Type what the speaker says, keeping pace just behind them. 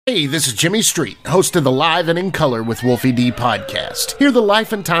Hey, this is Jimmy Street, host of the Live and In Color with Wolfie D podcast. Hear the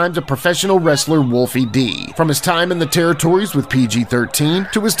life and times of professional wrestler Wolfie D. From his time in the territories with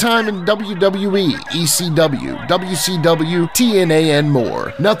PG-13 to his time in WWE, ECW, WCW, TNA, and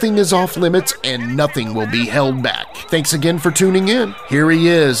more. Nothing is off limits and nothing will be held back. Thanks again for tuning in. Here he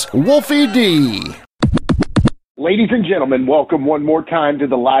is, Wolfie D. Ladies and gentlemen, welcome one more time to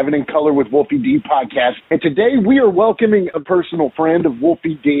the Live and In Color with Wolfie D podcast. And today we are welcoming a personal friend of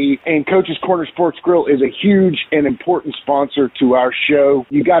Wolfie D, and Coach's Corner Sports Grill is a huge and important sponsor to our show.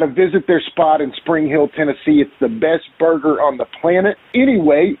 You got to visit their spot in Spring Hill, Tennessee. It's the best burger on the planet.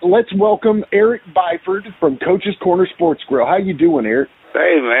 Anyway, let's welcome Eric Byford from Coach's Corner Sports Grill. How you doing, Eric?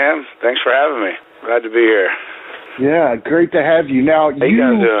 Hey, man. Thanks for having me. Glad to be here. Yeah, great to have you. Now, how you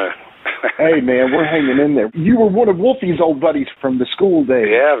guys doing? Hey, man, we're hanging in there. You were one of Wolfie's old buddies from the school days.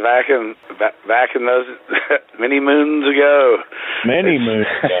 Yeah, back in those many moons ago. Many moons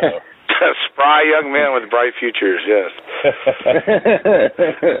ago. Spry young men with bright futures, yes.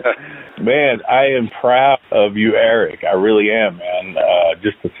 Man, I am proud of you, Eric. I really am, man.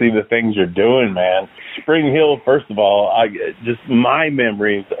 Just to see the things you're doing, man. Spring Hill, first of all, just my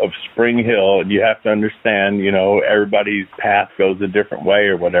memories of Spring Hill, and you have to understand, you know, everybody's path goes a different way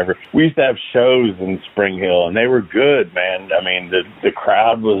or whatever. We used to have shows in Spring Hill, and they were good, man. I mean, the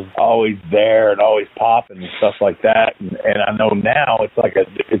crowd was always there and always popping and stuff like that. And I know now it's like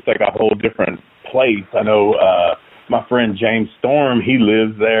a whole different place. I know my friend James Storm, he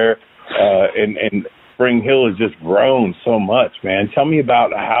lives there, and Spring Hill has just grown so much, man. Tell me about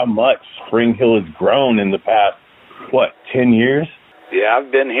how much Spring Hill has grown in the past, 10 years? Yeah,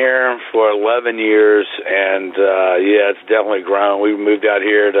 I've been here for 11 years, and, it's definitely grown. We moved out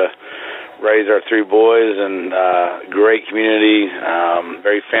here to raise our three boys, and great community,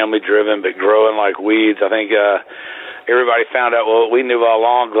 very family-driven, but growing like weeds. I think everybody found out, well, we knew all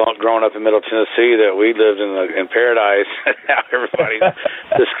along growing up in Middle Tennessee that we lived in paradise. Now everybody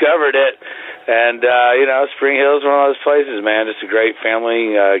discovered it. And, Spring Hill is one of those places, man. Just a great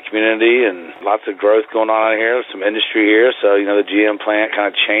family community and lots of growth going on here, some industry here. So, the GM plant kind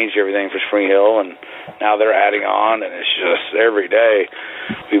of changed everything for Spring Hill, and now they're adding on, and it's just every day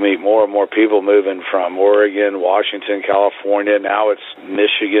we meet more and more people moving from Oregon, Washington, California. Now it's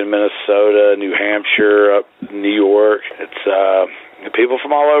Michigan, Minnesota, New Hampshire, up New York. It's people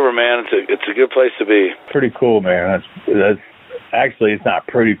from all over, man. It's a good place to be. Pretty cool, man. That's actually, it's not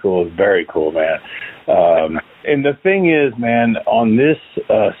pretty cool. It's very cool, man. And the thing is, man, on this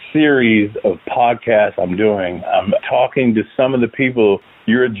series of podcasts I'm doing, I'm talking to some of the people.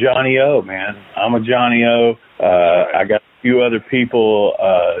 You're a Johnny O, man. I'm a Johnny O. I got a few other people.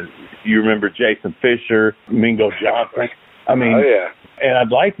 You remember Jason Fisher, Mingo Johnson. I mean, oh, yeah. And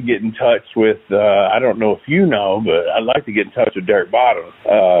I'd like to get in touch with, I don't know if you know, but I'd like to get in touch with Derek Bottoms.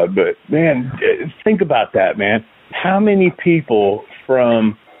 But, man, think about that, man. How many people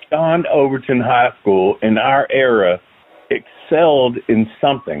from John Overton High School in our era excelled in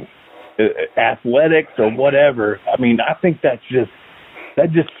something, athletics or whatever? I mean, I think that just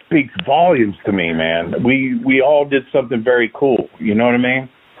speaks volumes to me, man. We all did something very cool. You know what I mean?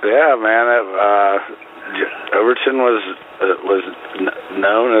 Yeah, man. Overton was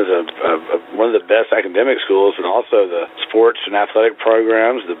known as one of the best academic schools, and also the sports and athletic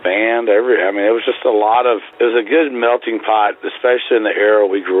programs, the band, it was just it was a good melting pot, especially in the era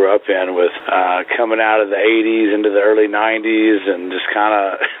we grew up in with coming out of the 80s into the early 90s, and just kind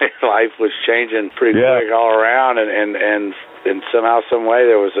of life was changing pretty quick all around, and somehow, some way,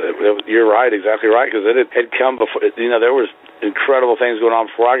 you're right, exactly right, because it had come before, there was incredible things going on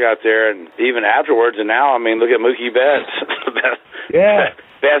before I got there, and even afterwards, and now, look at Mookie Betts, the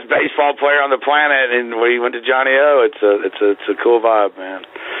best baseball player on the planet, and when he went to Johnny O, it's a cool vibe, man.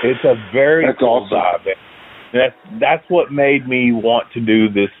 It's a very cool vibe, man. That's what made me want to do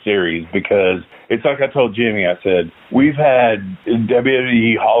this series, because it's like I told Jimmy, I said, we've had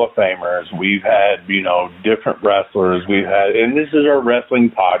WWE Hall of Famers, we've had, different wrestlers, and this is our wrestling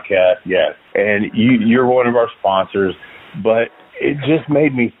podcast, yes, and you're one of our sponsors, but it just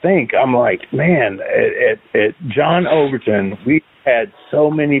made me think. I'm like, man, at John Overton, we had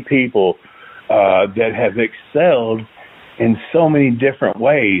so many people that have excelled in so many different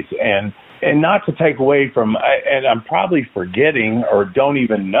ways, and not to take away from, and I'm probably forgetting or don't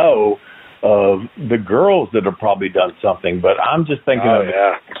even know of the girls that have probably done something, but I'm just thinking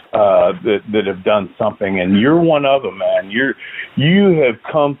that have done something, and you're one of them, man. You have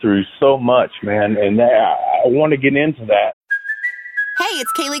come through so much, man, and I want to get into that. Hey,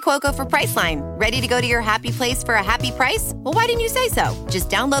 it's Kaylee Cuoco for Priceline. Ready to go to your happy place for a happy price? Well, why didn't you say so?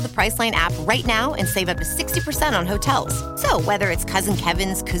 Just download the Priceline app right now and save up to 60% on hotels. So whether it's Cousin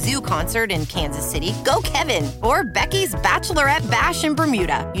Kevin's Kazoo Concert in Kansas City, go Kevin, or Becky's Bachelorette Bash in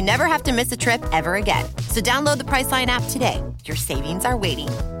Bermuda, you never have to miss a trip ever again. So download the Priceline app today. Your savings are waiting.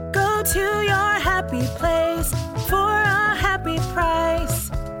 Go to your happy place for a happy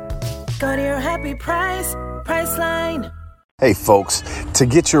price. Go to your happy price, Priceline. Hey folks, to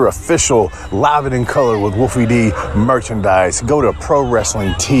get your official Live It in Color with Wolfie D merchandise, go to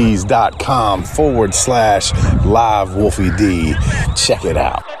ProWrestlingTees.com/Live Wolfie D. Check it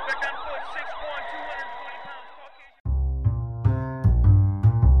out.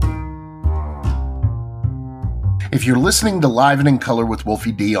 If you're listening to Live and in Color with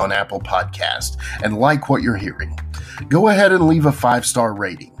Wolfie D on Apple Podcast and like what you're hearing, go ahead and leave a 5-star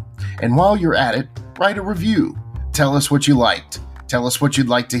rating. And while you're at it, write a review. Tell us what you liked. Tell us what you'd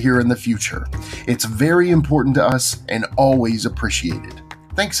like to hear in the future. It's very important to us and always appreciated.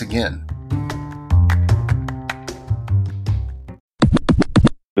 Thanks again.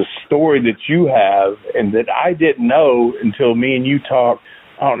 The story that you have and that I didn't know until me and you talked,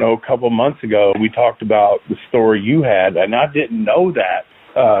 I don't know, a couple months ago, we talked about the story you had, and I didn't know that.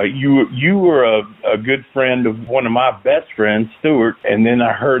 You were a good friend of one of my best friends, Stuart, and then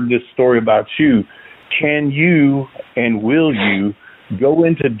I heard this story about you. Can you and will you go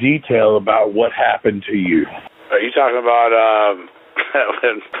into detail about what happened to you? Are you talking about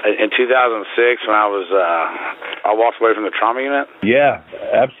in 2006 when I walked away from the trauma unit? Yeah,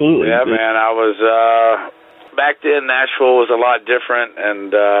 absolutely. Yeah, man, I was... Back then, Nashville was a lot different,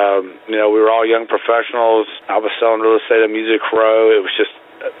 and, we were all young professionals. I was selling real estate at Music Row. It was just,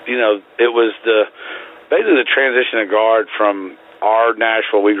 it was basically the transition of guard from our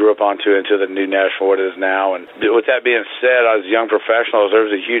Nashville we grew up onto into the new Nashville, what it is now. And with that being said, I was young professionals. There was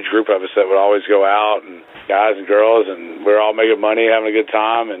a huge group of us that would always go out, and guys and girls, and we were all making money, having a good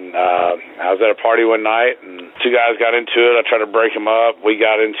time. And I was at a party one night, and 2 guys got into it. I tried to break them up. We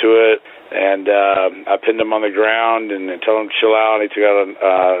got into it. And I pinned him on the ground and told him to chill out. He took out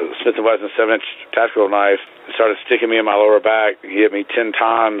a Smith & Wesson 7-inch tactical knife and started sticking me in my lower back. He hit me 10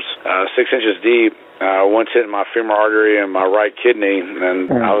 times, 6 inches deep. Once hit my femoral artery and my right kidney,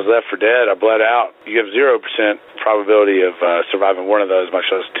 and I was left for dead. I bled out. You have 0% probability of surviving one of those, much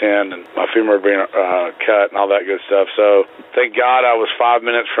less 10, and my femur being cut and all that good stuff. So thank God I was 5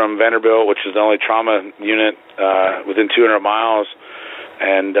 minutes from Vanderbilt, which is the only trauma unit within 200 miles.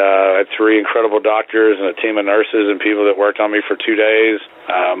 And I had 3 incredible doctors and a team of nurses and people that worked on me for 2 days.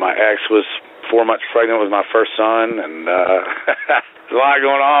 My ex was 4 months pregnant with my first son, and there's a lot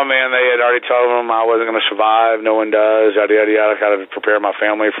going on, man. They had already told them I wasn't going to survive. No one does, yada, yada, yada. Kind of prepare my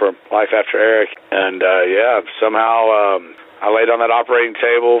family for life after Eric. And, somehow I laid on that operating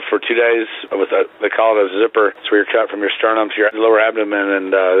table for 2 days with they call it a zipper. It's where you're cut from your sternum to your lower abdomen, and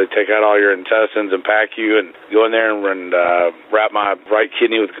they take out all your intestines and pack you and go in there and wrap my right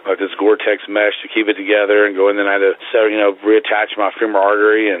kidney with like this Gore-Tex mesh to keep it together, and go in there and I had to reattach my femoral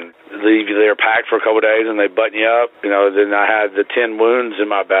artery and leave you there packed for a couple of days, and they button you up. Then I had the 10 wounds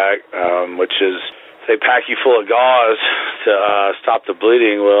in my back, which is they pack you full of gauze to stop the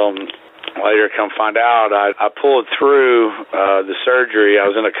bleeding. Well, later, come find out, I pulled through the surgery. I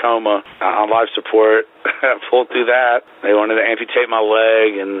was in a coma on life support. I pulled through that. They wanted to amputate my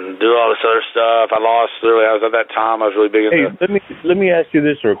leg and do all this other stuff. I was at that time, I was really big into... Hey, let me ask you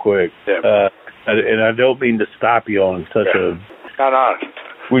this real quick. Yeah. And I don't mean to stop you on such a... No.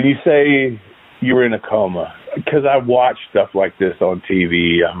 When you say you were in a coma, because I watch stuff like this on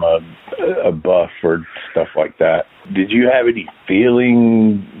TV, I'm a buff for stuff like that. Did you have any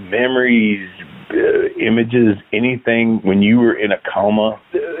feeling, memories, images, anything when you were in a coma?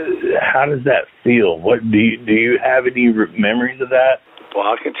 How does that feel? What do you have any memories of that? Well,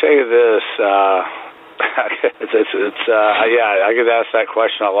 I can tell you this. I get asked that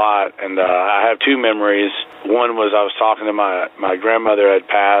question a lot, and I have 2 memories. One was I was talking to my grandmother had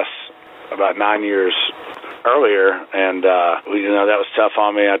passed about 9 years earlier, and that was tough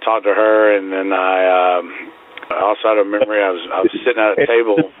on me. I talked to her, and then I also had a memory. I was sitting at a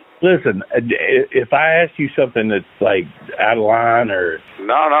table. Listen, if I ask you something that's like out of line or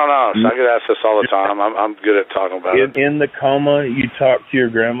no, so I get asked this all the time. I'm good at talking about it. In the coma, you talked to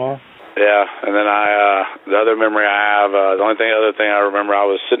your grandma? Yeah, and then the other memory I have, the other thing I remember, I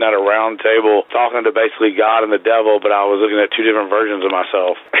was sitting at a round table talking to basically God and the devil, but I was looking at 2 different versions of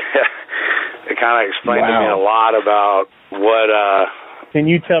myself. It kind of explained to me a lot about what Can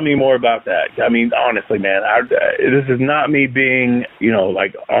you tell me more about that? I mean, honestly, man, this is not me being,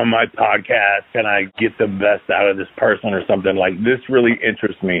 like on my podcast, can I get the best out of this person or something? Like, this really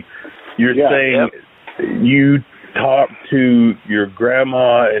interests me. You're saying you talk to your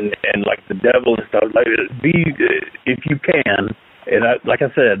grandma and like the devil and stuff. Like, if you can, and like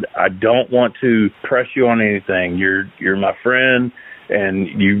I said, I don't want to press you on anything. You're my friend,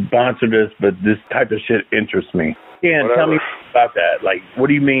 and you sponsored us, but this type of shit interests me. Tell me about that. Like, what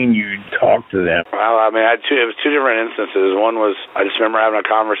do you mean you talk to them? Well, I mean, it was two different instances. One was, I just remember having a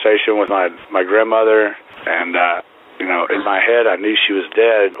conversation with my grandmother, and in my head, I knew she was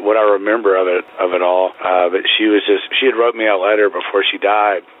dead. What I remember of it all, but she had wrote me a letter before she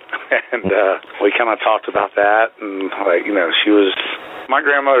died, and we kind of talked about that, and my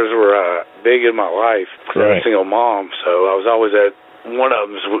grandmothers were big in my life. Right. I'm a single mom, so I was always at one of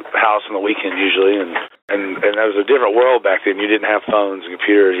them's house on the weekend usually, and that was a different world back then. You didn't have phones and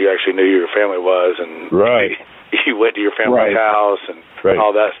computers. You actually knew who your family was, and you went to your family's house and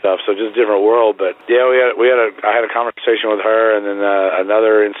all that stuff. So just a different world. But yeah, I had a conversation with her, and then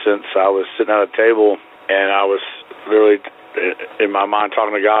another instance, I was sitting at a table, and I was literally in my mind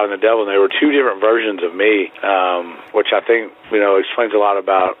talking to God and the devil, and they were two different versions of me, which I think explains a lot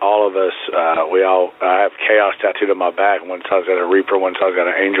about all of us. I have chaos tattooed on my back. One side's got a reaper, one side's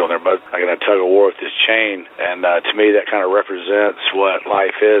got an angel, and they're both like in a tug of war with this chain. And to me, that kind of represents what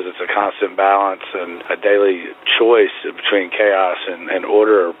life is. It's a constant balance and a daily choice between chaos and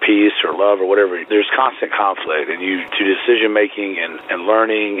order or peace or love or whatever. There's constant conflict, and through decision making and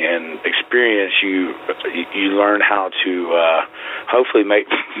learning and experience, you learn how to hopefully make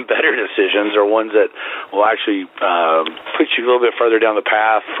better decisions, or ones that will actually put you a little bit further down the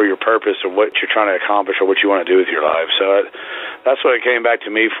path for your purpose or what you're trying to accomplish or what you want to do with your life. So that's what it came back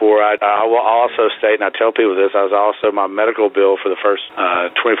to me for. I will also state, and I tell people this, I was also, my medical bill for the first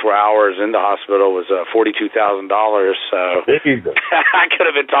 24 hours in the hospital was $42,000. So I could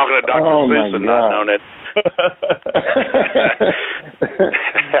have been talking to Dr. Seuss and not known it.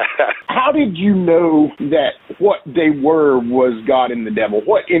 How did you know that what they were was God and the devil?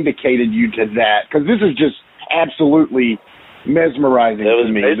 What indicated you to that? Because this is just absolutely mesmerizing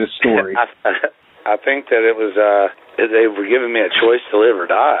to me, this story. I think that it was they were giving me a choice to live or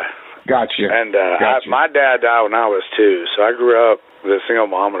die. Gotcha. And my dad died when I was 2, so I grew up with a single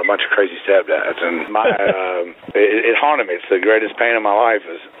mom and a bunch of crazy stepdads, and it haunted me. It's the greatest pain in my life.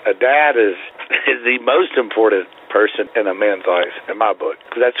 A dad is the most important person in a man's life, in my book.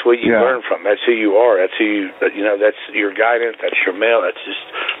 That's what you learn from. That's who you are. That's who that's your guidance. That's your male. That's just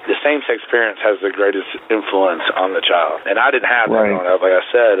the same-sex parents has the greatest influence on the child. And I didn't have that growing up, like I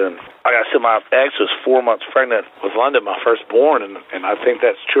said. And like I said, my ex was 4 months pregnant with London, my firstborn, and I think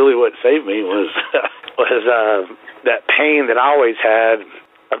that's truly what saved me was that pain that I always had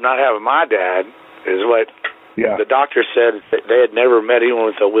of not having my dad is what the doctor said. That they had never met anyone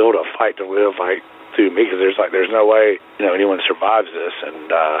with the will to fight to live like through me, because there's no way anyone survives this.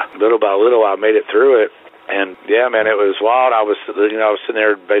 And little by little, I made it through it. And yeah, man, it was wild. I was sitting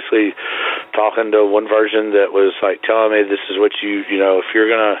there basically talking to one version that was like telling me, this is what if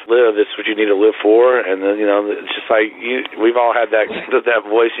you're gonna live, this is what you need to live for. And then it's just like we've all had that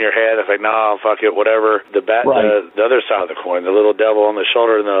voice in your head. It's like, nah, fuck it, whatever. The other side of the coin, the little devil on the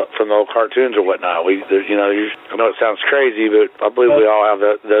shoulder from the old cartoons or whatnot. I know it sounds crazy, but I believe we all have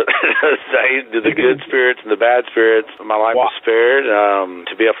the good spirits and the bad spirits. My life was spared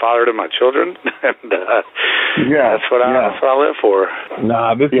to be a father to my children. And that's what I live for.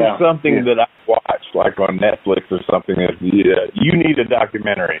 Nah, this is something that I watch, like on Netflix or something. That you need a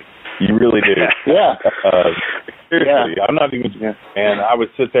documentary. You really do. Seriously, I'm not even. And I would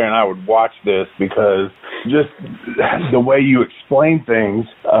sit there and I would watch this because just the way you explain things,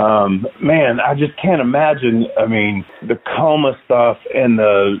 man, I just can't imagine. I mean, the coma stuff and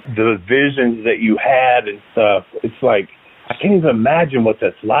the visions that you had and stuff. It's like, I can't even imagine what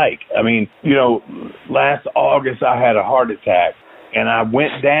that's like. I mean, last August I had a heart attack and I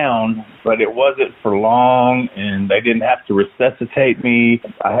went down, but it wasn't for long and they didn't have to resuscitate me.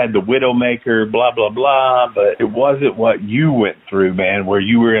 I had the Widowmaker, blah, blah, blah, but it wasn't what you went through, man, where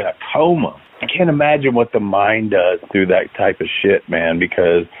you were in a coma. I can't imagine what the mind does through that type of shit, man,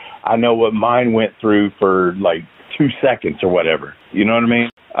 because I know what mine went through for like 2 seconds or whatever. You know what I mean?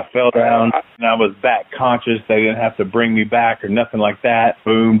 I fell down and I was back conscious. They didn't have to bring me back or nothing like that.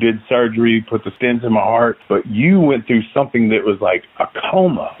 Boom, did surgery, put the stents in my heart. But you went through something that was like a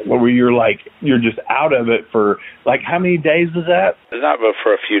coma, where you're just out of it for like, how many days was that? It's not but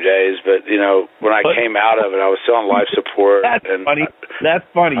for a few days, but when I came out of it, I was still on life support. That's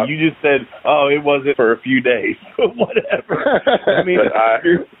funny. You just said, oh, it wasn't for a few days. Whatever. I mean,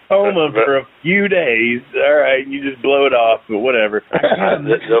 you're coma for a few days. All right, you just blow it off, but whatever.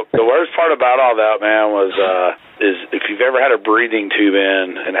 The worst part about all that, man, was is if you've ever had a breathing tube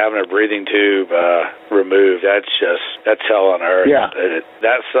in and having a breathing tube removed, that's hell on earth. Yeah.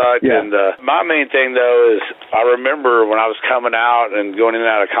 That sucked. Yeah. And my main thing, though, is I remember when I was coming out and going in and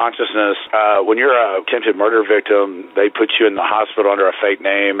out of consciousness, when you're a attempted murder victim, they put you in the hospital under a fake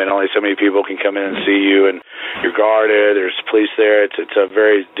name, and only so many people can come in and see you, and you're guarded. There's police there. It's a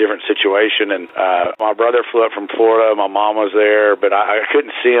very different situation. And my brother flew up from Florida. My mom was there, but I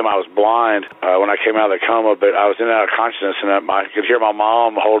couldn't see him. I was blind when I came out of the coma, but I was in and out of consciousness, and I could hear my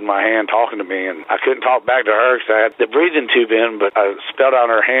mom holding my hand talking to me, and I couldn't talk back to her because I had the breathing tube in, but I spelled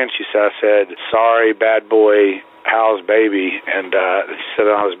out on her hand. She said, sorry, bad boy, Hal's baby, and she said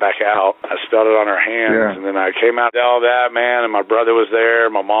I was back out. I spelled it on her hands, and then I came out to all that, man, and my brother was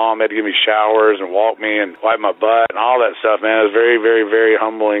there. My mom had to give me showers and walk me and wipe my butt and all that stuff, man. It was very, very, very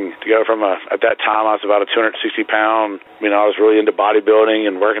humbling to go from at that time, I was about a 260-pound, I was really into bodybuilding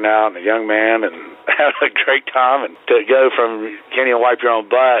and working out and a young man and having a great time, and to go from can't even wipe your own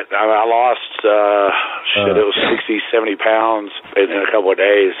butt. I lost, it was 60, 70 pounds in a couple of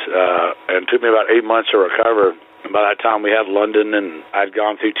days, and it took me about 8 months to recover. And by that time, we had London, and I'd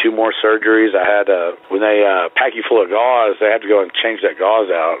gone through 2 more surgeries. I had, when they pack you full of gauze, they have to go and change that gauze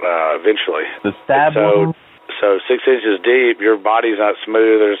out eventually. The stab wound? So 6 inches deep, your body's not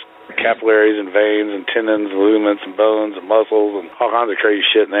smooth. There's capillaries and veins and tendons and ligaments and bones and muscles and all kinds of crazy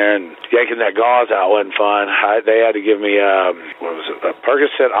shit in there. And yanking that gauze out wasn't fun. They had to give me, a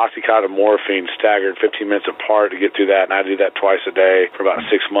Percocet, Oxycontin, and morphine staggered 15 minutes apart to get through that. And I did that twice a day for about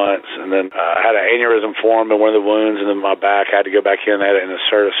 6 months. And then I had an aneurysm form in one of the wounds, and then my back, I had to go back in. They had to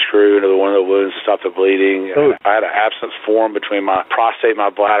insert a screw into one of the wounds to stop the bleeding. Oh. I had an abscess form between my prostate and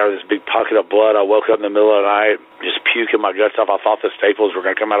my bladder, this big pocket of blood. I woke up in the middle of the night, just puking my guts off. I thought the staples were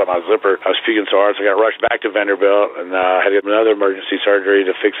going to come out of my zipper. I was puking so hard, so I got rushed back to Vanderbilt, and had to get another emergency surgery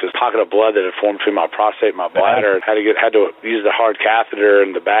to fix this pocket of blood that had formed between my prostate and my bladder. Had to use the hard catheter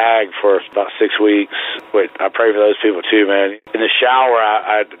in the bag for about 6 weeks. Wait, I pray for those people too, man. In the shower,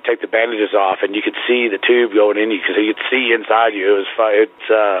 I'd take the bandages off, and you could see the tube going in you because you could see inside you. It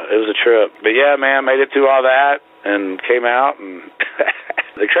was a trip. But yeah, man, made it through all that and came out and.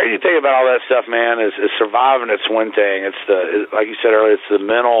 The crazy thing about all that stuff, man, is surviving. It's one thing. It's like you said earlier, it's the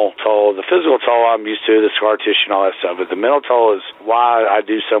mental toll. The physical toll I'm used to, the scar tissue and all that stuff. But the mental toll is why I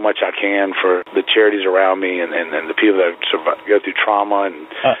do so much I can for the charities around me and the people that go through trauma and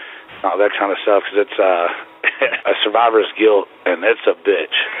all that kind of stuff. Because it's a survivor's guilt, and it's a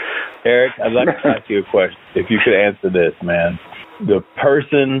bitch. Eric, I'd like to ask you a question. If you could answer this, man. The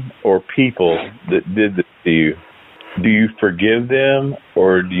person or people that did this to you, do you forgive them,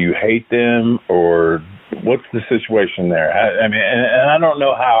 or do you hate them, or what's the situation there? I mean, and I don't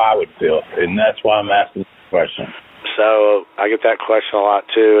know how I would feel, and that's why I'm asking this question. So I get that question a lot,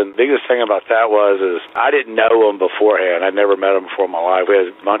 too. And the biggest thing about that is I didn't know them beforehand. I'd never met them before in my life. We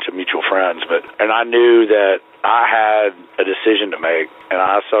had a bunch of mutual friends, and I knew that I had a decision to make, and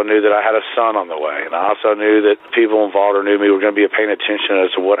I also knew that I had a son on the way, and I also knew that people involved or knew me were going to be paying attention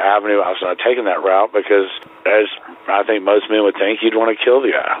as to what avenue I was going to take in that route, because as I think most men would think, you'd want to kill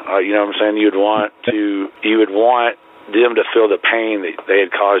the guy. You know what I'm saying? You would want them to feel the pain that they had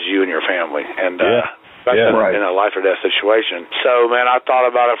caused you and your family, and in a life or death situation. So, man, I thought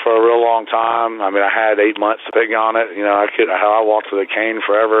about it for a real long time. I mean, I had 8 months to think on it. I walked with a cane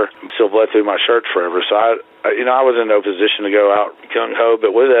forever, still bled through my shirt forever. So I was in no position to go out gung-ho,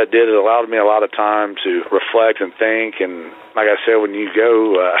 but what that did, it allowed me a lot of time to reflect and think. And like I said, when you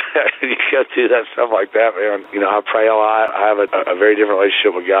go through that stuff like that, man, I pray a lot. I have a very different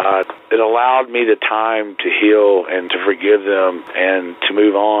relationship with God. It allowed me the time to heal and to forgive them and to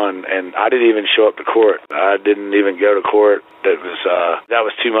move on. And I didn't even show up to court. I didn't even go to court. That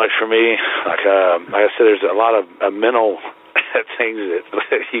was too much for me. Like I said, there's a lot of mental things that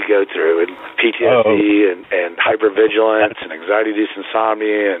you go through, and PTSD and hypervigilance and anxiety-induced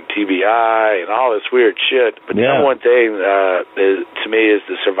insomnia and TBI and all this weird shit. But the number one thing to me is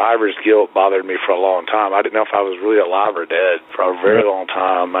the survivor's guilt bothered me for a long time. I didn't know if I was really alive or dead for a very long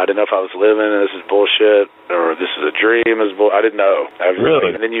time. I didn't know if I was living and this is bullshit or this is a dream. I didn't know.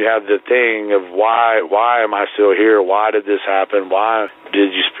 Really? And then you have the thing of why am I still here? Why did this happen? Why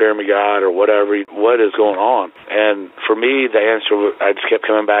did you spare me, God, or whatever? What is going on? And for me, the answer, I just kept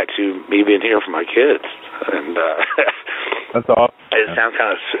coming back to me being here for my kids. And that's awesome. It sounds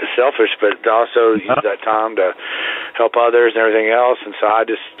kind of selfish, but also use that time to help others and everything else. And so I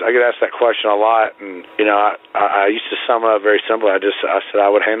get asked that question a lot. And, I used to sum it up very simply. I said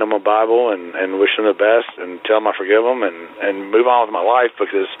I would hand them a Bible and wish them the best and tell them I forgive them and move on with my life,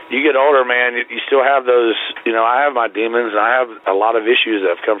 because you get older, man, you still have those, I have my demons and I have a lot of issues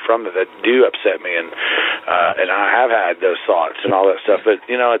that have come from it that do upset me. And I have had those thoughts and all that stuff. But,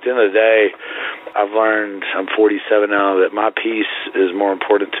 at the end of the day, I've learned, I'm 47 now, that my peace is more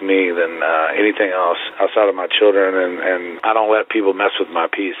important to me than anything else outside of my children, and I don't let people mess with my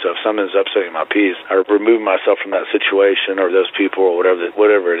peace. So if something's upsetting my peace, I remove myself from that situation or those people or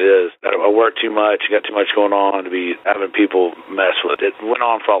whatever it is. I work too much, got too much going on to be having people mess with it. It went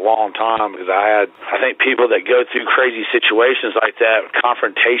on for a long time because I think people that go through crazy situations like that,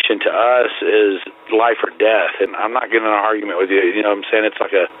 confrontation to us is life or death. And I'm not getting in an argument with you. You know what I'm saying? It's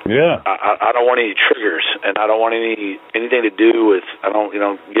like I don't want any triggers, and I don't want anything to do with, I don't,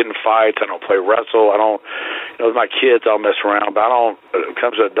 get in fights. I don't play wrestle. I don't, with my kids, I'll mess around, but when it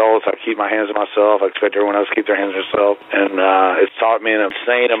comes to adults, I keep my hands to myself. I expect everyone else to keep their hands to themselves. And it's taught me an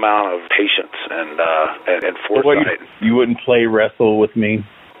insane amount of patience and foresight. You wouldn't play wrestle with me?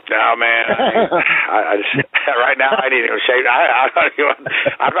 No, man. I just right now I need to shave.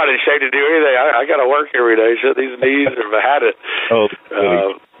 I'm not in shape to do anything. I got to work every day. So these knees have had it.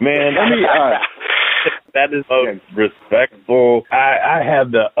 Man, that is most respectful. I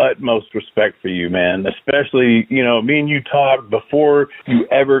have the utmost respect for you, man. Especially, me and you talked before you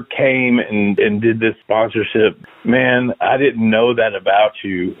ever came and did this sponsorship. Man, I didn't know that about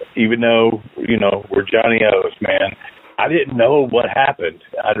you, even though, we're Johnny O's, man. I didn't know what happened.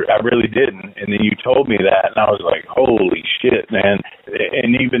 I really didn't. And then you told me that, and I was like, holy shit, man.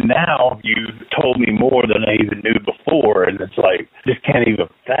 And even now, you told me more than I even knew before, and it's like, just can't even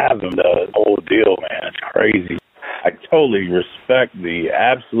fathom the whole deal, man. It's crazy. I totally respect the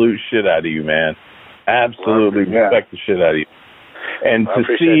absolute shit out of you, man. Absolutely respect the shit out of you. And to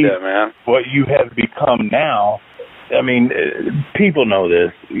see that, man, what you have become now, I mean, people know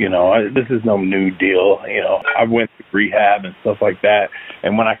this, this is no new deal. I went to rehab and stuff like that.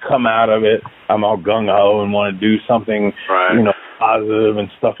 And when I come out of it, I'm all gung-ho and want to do something, positive and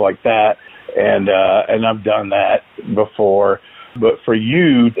stuff like that. And I've done that before. But for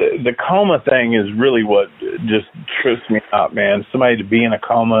you, the coma thing is really what just trips me out, man. Somebody to be in a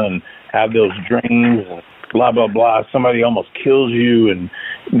coma and have those dreams and blah, blah, blah. Somebody almost kills you, and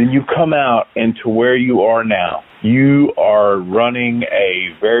then you come out into where you are now. You are running a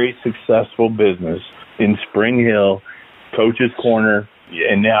very successful business in Spring Hill, Coach's Corner,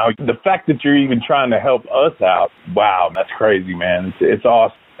 and now the fact that you're even trying to help us out, wow, that's crazy, man. It's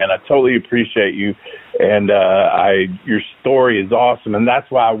awesome, and I totally appreciate you, and your story is awesome, and that's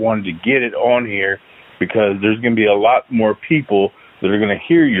why I wanted to get it on here, because there's going to be a lot more people that are going to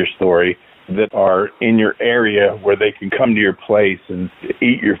hear your story that are in your area where they can come to your place and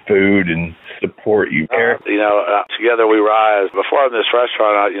eat your food and support you. Together we rise. Before I'm in this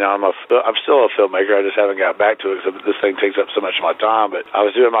restaurant, I'm still a filmmaker. I just haven't got back to it because this thing takes up so much of my time. But I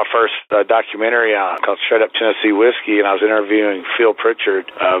was doing my first documentary called Straight Up Tennessee Whiskey, and I was interviewing Phil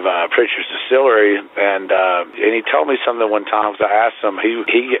Pritchard of Pritchard's Distillery, and he told me something one time. Because I asked him, he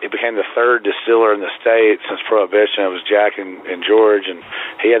became the third distiller in the state since Prohibition. It was Jack and George, and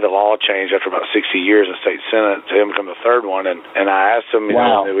he had the law change after about 60 years in state senate to him become the third one. And I asked him,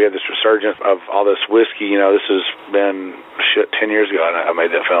 we had this resurgence of all this whiskey. This has been 10 years ago, and I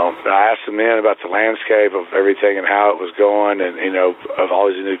made that film. But I asked him then about the landscape of everything and how it was going, and of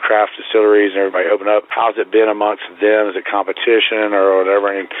all these new craft distilleries and everybody opened up. How's it been amongst them? Is it competition or whatever?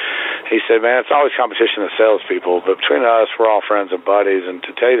 And he said, man, it's always competition that sells people, but between us, we're all friends and buddies. And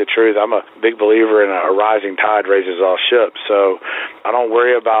to tell you the truth, I'm a big believer in a rising tide raises all ships. So I don't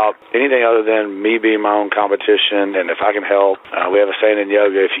worry about anything anything other than me being my own competition. And if I can help, we have a saying in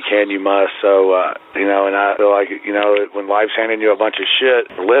yoga, if you can, you must. So, and I feel like, when life's handing you a bunch of shit,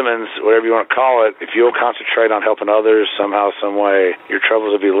 lemons, whatever you want to call it, if you'll concentrate on helping others somehow, some way, your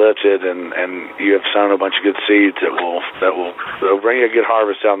troubles will be lifted, and you have sown a bunch of good seeds that will bring you a good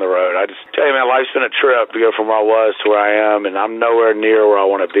harvest down the road. I just tell you, man, life's been a trip to go from where I was to where I am, and I'm nowhere near where I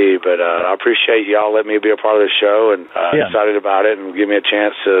want to be, but I appreciate y'all letting me be a part of the show, and excited about it, and give me a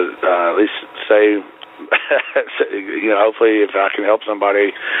chance to at least say, hopefully if I can help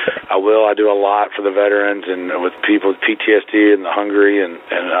somebody, I will. I do a lot for the veterans and with people with PTSD and the hungry and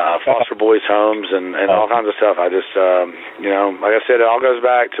foster boys homes and all kinds of stuff. I just, like I said, it all goes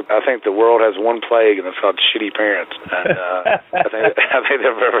back to, I think the world has one plague, and it's called shitty parents. And I think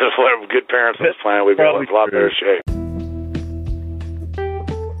if there were good parents on this planet, we'd be in a lot better shape.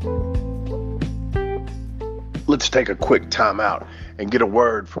 Let's take a quick time out and get a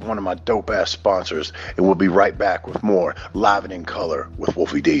word from one of my dope-ass sponsors, and we'll be right back with more Live and in Color with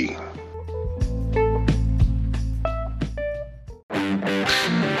Wolfie D.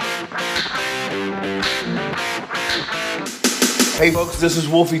 Hey folks, this is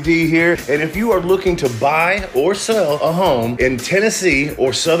Wolfie D here, and if you are looking to buy or sell a home in Tennessee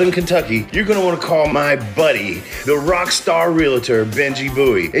or Southern Kentucky, you're going to want to call my buddy, the rock star realtor, Benji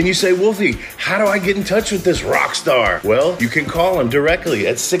Bowie. And you say, Wolfie, how do I get in touch with this rock star? Well, you can call him directly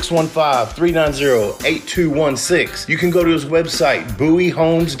at 615-390-8216. You can go to his website,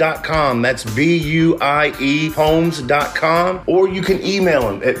 BowieHomes.com. That's B-U-I-E Homes.com. Or you can email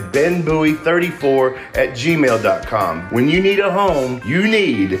him at benbowie34@gmail.com. When you need a home, you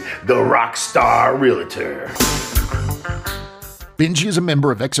need the Rockstar Realtor. Benji is a member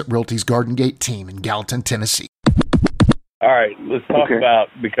of Exit Realty's Garden Gate team in Gallatin, Tennessee. All right, let's talk about,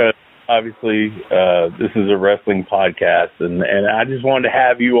 because obviously this is a wrestling podcast, and I just wanted to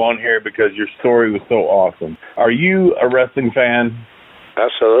have you on here because your story was so awesome. Are you a wrestling fan?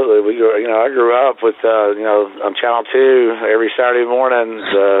 Absolutely. I grew up with, on Channel 2 every Saturday morning,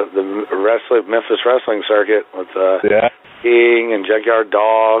 the Memphis wrestling circuit with King and Junkyard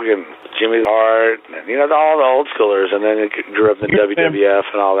Dog and Jimmy Hart, and all the old schoolers, and then it grew up in the WWF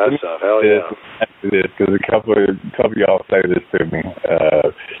and all that stuff. Hell yeah! Because a couple of y'all say this to me.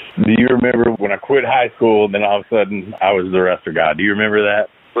 Do you remember when I quit high school? Then all of a sudden I was the wrestler guy. Do you remember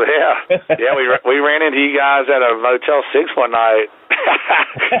that? Well, yeah. We ran into you guys at a Motel 6 one night.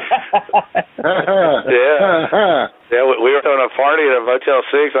 Yeah, we were throwing a party at a Motel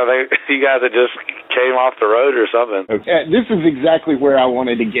 6. I think you guys had just came off the road or something. Okay. This is exactly where I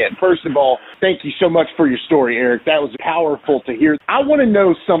wanted to get. First of all, thank you so much for your story, Eric. That was powerful to hear. I want to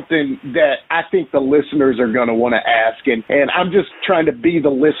know something that I think the listeners are going to want to ask, and I'm just trying to be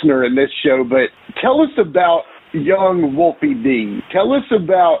the listener in this show, but tell us about young Wolfie D. Tell us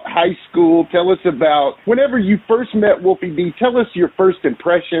about high school. Tell us about whenever you first met Wolfie D. Tell us your first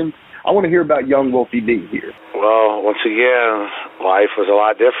impression. I want to hear about young Wolfie D here. Well, once again, life was a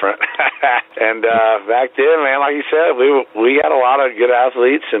lot different. And back then, man, like you said, we had a lot of good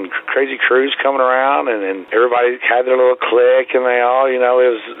athletes and crazy crews coming around, and everybody had their little clique, and they all, we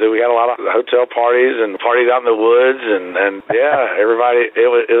had a lot of hotel parties and parties out in the woods, and yeah, everybody, it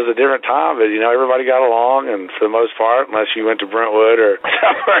was a different time, but, everybody got along, and for the most part, unless you went to Brentwood or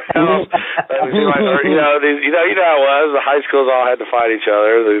somewhere else, how it was. The high schools all had to fight each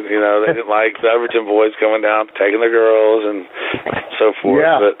other. They didn't like the Overton boys coming down, taking the girls and so forth.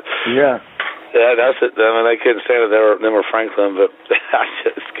 Yeah, that's it. I mean, they couldn't stand it. They were Franklin, but I'm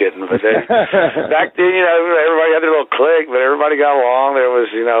just kidding. But back then, everybody had their little clique, but everybody got along. There was,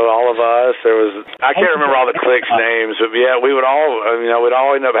 all of us. I can't remember all the cliques' names, but yeah, we would all, we'd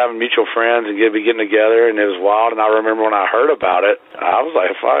all end up having mutual friends and be getting together, and it was wild. And I remember when I heard about it, I was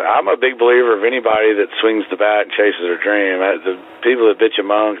like, I'm a big believer of anybody that swings the bat and chases their dream. The people that bitch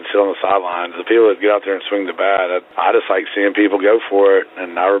and moan can sit on the sidelines. The people that get out there and swing the bat, I just like seeing people go for it.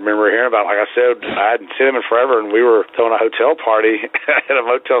 And I remember hearing about it. Like I said, I hadn't seen him in forever, and we were throwing a hotel party at a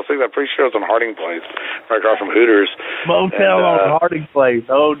Motel 6. I'm pretty sure it was on Harding Place, right across from Hooters. Motel on Harding Place.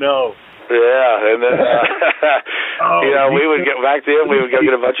 Oh, no. Yeah, and then, we would get back then, we would go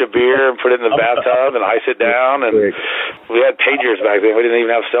get a bunch of beer and put it in the bathtub and ice it down, and we had pagers back then. We didn't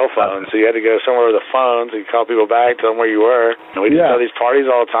even have cell phones, so you had to go somewhere with the phones and call people back, tell them where you were. And we just go to these parties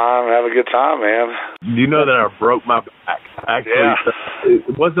all the time and have a good time, man. Do you know that I broke my back? Actually,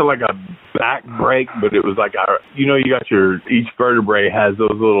 it wasn't like a back break, but it was like, you got each vertebrae has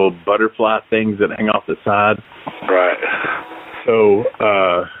those little butterfly things that hang off the side. Right. So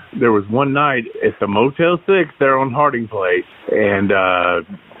there was one night at the Motel 6 there on Harding Place, and I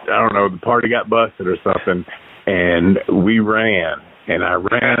don't know, the party got busted or something, and we ran. and I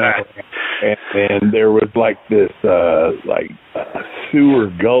ran up, and there was like this sewer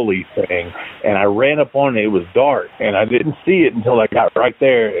gully thing, and I ran up on it. It was dark, and I didn't see it until I got right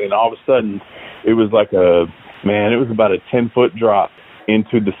there, and all of a sudden, it was like it was about a 10-foot drop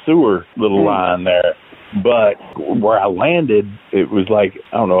into the sewer little line there. But where I landed, it was like,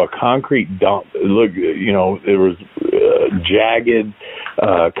 I don't know, a concrete dump. It looked, there was jagged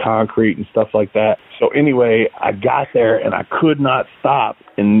concrete and stuff like that. So anyway, I got there and I could not stop.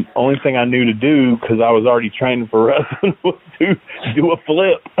 And the only thing I knew to do, because I was already training for wrestling, was to do a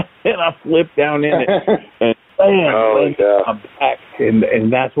flip. And I flipped down in it. And landed on my back.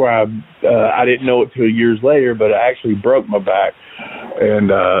 And that's where I didn't know it till years later, but I actually broke my back.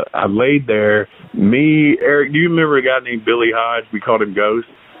 And I laid there. Me, Eric, do you remember a guy named Billy Hodge? We called him Ghost.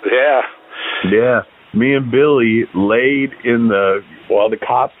 Yeah. Yeah. Me and Billy laid while the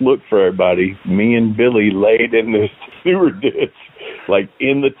cops looked for everybody, me and Billy laid in the sewer ditch, like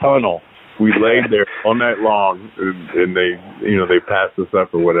in the tunnel. We laid there all night long, and they passed us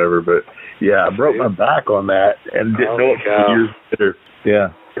up or whatever. But, yeah, I broke my back on that and didn't know it for years later.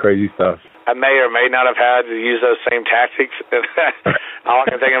 Yeah, crazy stuff. I may or may not have had to use those same tactics. All I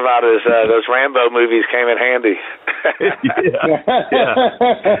can think about is those Rambo movies came in handy.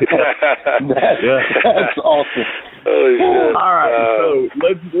 That's awesome. Holy shit. All right, so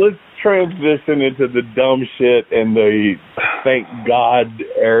let's transition into the dumb shit and the thank God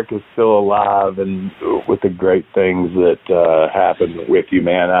Eric is still alive and with the great things that happened with you,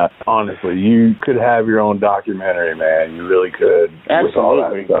 man. Honestly, you could have your own documentary, man. You really could.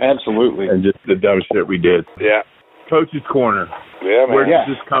 Absolutely. Absolutely. And just the dumb shit we did. Yeah. Coach's Corner. Yeah, man. Where did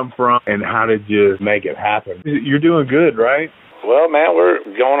this come from, and how did you make it happen? You're doing good, right? Well, man, we're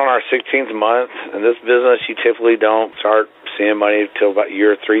going on our 16th month. In this business, you typically don't start seeing money until about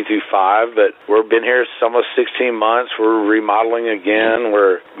year 3 through 5, but we've been here almost 16 months. We're remodeling again.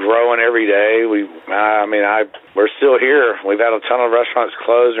 We're growing every day. We're still here. We've had a ton of restaurants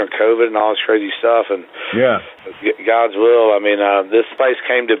closed during COVID and all this crazy stuff, and God's will. This place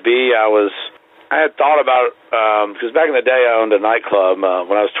came to be. I had thought about, because back in the day I owned a nightclub.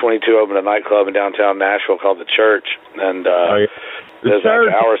 When I was 22, I opened a nightclub in downtown Nashville called The Church. And The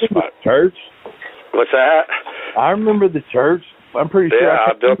Church? Like our spot. Church? What's that? I remember The Church. I'm pretty sure.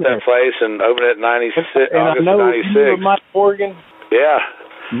 Yeah, I built that place and opened it in August of 96. Remember Mike Morgan? Yeah.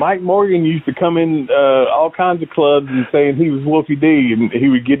 Mike Morgan used to come in all kinds of clubs and saying he was Wolfie D, and he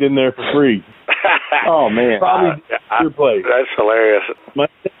would get in there for free. Oh, man. Probably your place. That's hilarious. My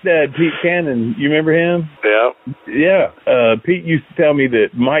dad, Pete Cannon, you remember him? Yeah. Yeah. Pete used to tell me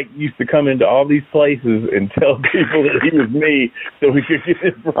that Mike used to come into all these places and tell people that he was me so we could get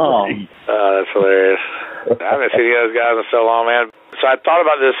in for free. Oh, that's hilarious. I haven't seen those guys in so long, man. So I thought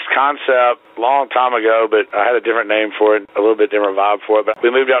about this concept a long time ago, but I had a different name for it, a little bit different vibe for it. But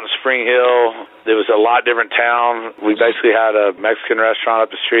we moved out to Spring Hill. It was a lot different town. We basically had a Mexican restaurant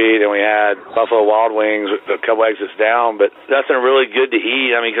up the street, and we had Buffalo Wild Wings a couple exits down, but nothing really good to eat.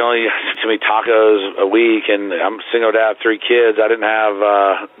 You can only eat too many tacos a week, and I'm single dad, 3 kids. I didn't have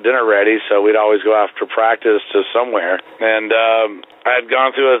dinner ready, so we'd always go after practice to somewhere. And I had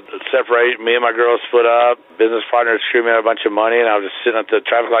gone through a separation. Me and my girl split up. Business partner screwed me out a bunch of money, and I was just sitting at the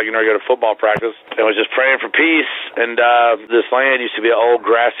traffic light getting ready to go to football practice, and was just praying for peace. And this land used to be an old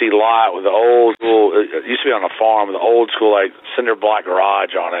grassy lot with the old school. It used to be on a farm with an old school like cinder block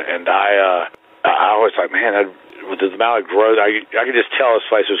garage on it. And I was like, man, with the amount of growth, I could just tell this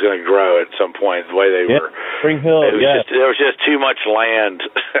place was going to grow at some point. The way they were, Spring Hill. There was just too much land.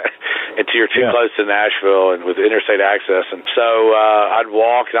 Until you're too close to Nashville and with interstate access. And so I'd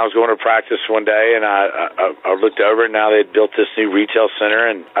walk, and I was going to practice one day, and I looked over, and now they'd built this new retail center,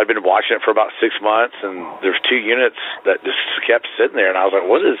 and I'd been watching it for about 6 months, and there's 2 units that just kept sitting there, and I was like,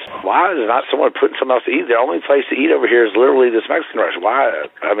 why is not someone putting something else to eat? The only place to eat over here is literally this Mexican restaurant. Why?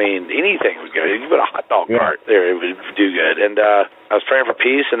 Anything would go. You could put a hot dog cart there, it would do good. And I was praying for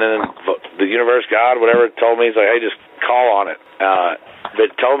peace, and then the universe, God, whatever, told me, he's like, hey, just call on it.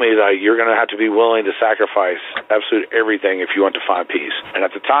 But told me that you're going to have to be willing to sacrifice absolute everything if you want to find peace. And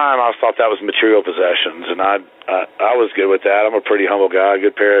at the time, I thought that was material possessions, and I was good with that. I'm a pretty humble guy, a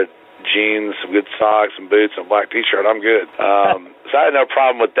good pair of jeans, some good socks, some boots, and a black T-shirt. I'm good. So I had no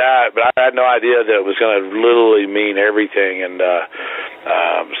problem with that, but I had no idea that it was going to literally mean everything. And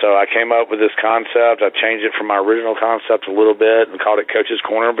so I came up with this concept. I changed it from my original concept a little bit and called it Coach's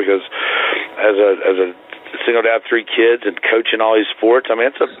Corner because as a single dad, 3 kids, and coaching all these sports.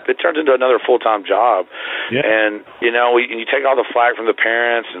 It turns into another full-time job. Yeah. And you take all the flack from the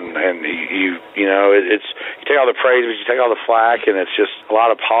parents, and you take all the praise, but you take all the flack, and it's just a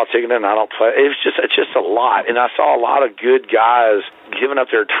lot of politicking. And I don't play. It's just a lot. And I saw a lot of good guys giving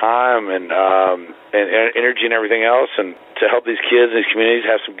up their time and energy and everything else, and to help these kids in these communities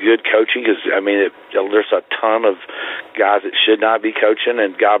have some good coaching. Because I mean, there's a ton of guys that should not be coaching,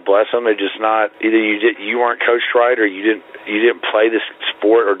 and God bless them. They're just not. Either you weren't coached right, or you didn't play this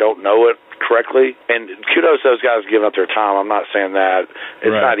sport, or don't know it correctly. And kudos to those guys giving up their time. I'm not saying that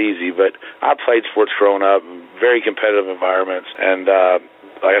it's not easy, but I played sports growing up, very competitive environments, and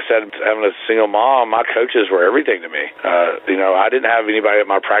like I said, having a single mom, my coaches were everything to me. I didn't have anybody at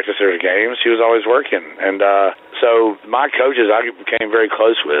my practice or games. She was always working. And so my coaches I became very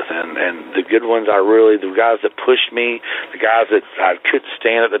close with. And the good ones, the guys that pushed me, the guys that I couldn't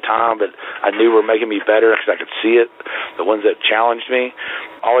stand at the time, but I knew were making me better because I could see it, the ones that challenged me,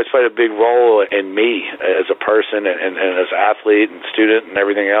 always played a big role in me as a person and as an athlete and student and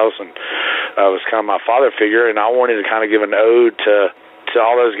everything else. And I was kind of my father figure, and I wanted to kind of give an ode to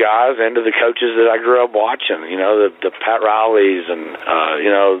all those guys and to the coaches that I grew up watching, the Pat Rileys and,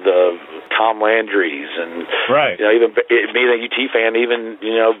 the Tom Landrys and, even being a UT fan, even,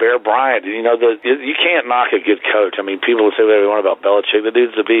 Bear Bryant, you can't knock a good coach. I mean, people will say whatever they want about Belichick. The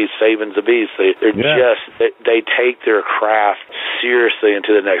dude's a beast. Saban's a beast. They take their craft seriously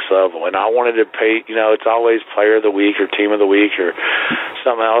into the next level. And I wanted to pay, it's always player of the week or team of the week or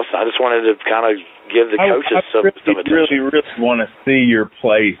something else. I just wanted to kind of give the coaches some attention. I really want to see your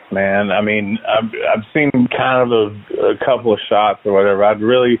place, man. I mean, I've seen kind of a couple of shots or whatever. I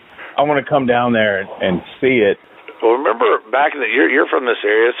want to come down there and see it. Well, remember back in you're from this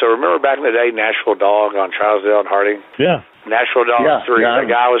area, so remember back in the day, Nashville Dog on Trousdale and Harding? Yeah. Nashville Dog 3. The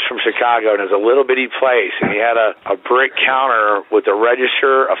guy was from Chicago, and it was a little bitty place, and he had a brick counter with a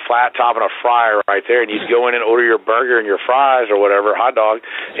register, a flat top, and a fryer right there, and you'd go in and order your burger and your fries or whatever, hot dog,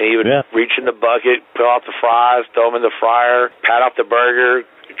 and he would reach in the bucket, pull out the fries, throw them in the fryer, pat off the burger,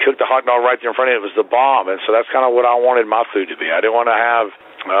 cook the hot dog right there in front of you. It was the bomb, and so that's kind of what I wanted my food to be. I didn't want to have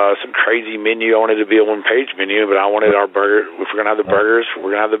some crazy menu. I wanted it to be a one-page menu, but I wanted our burger. If we're going to have the burgers,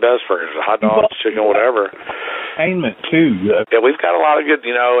 we're going to have the best burgers, the hot dogs, chicken, whatever. Entertainment, too. Yeah, we've got a lot of good,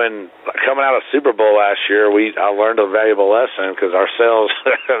 and coming out of Super Bowl last year, I learned a valuable lesson because our sales,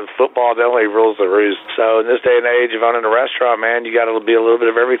 football definitely rules the roost. So in this day and age of owning a restaurant, man, you got to be a little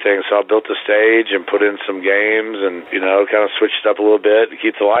bit of everything. So I built a stage and put in some games and, kind of switched it up a little bit to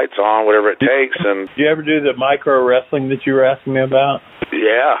keep the lights on, whatever it takes. And do you ever do the micro wrestling that you were asking me about?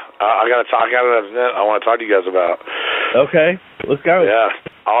 Yeah, I got to talk about it. I want to talk to you guys about. Okay, let's go. Yeah,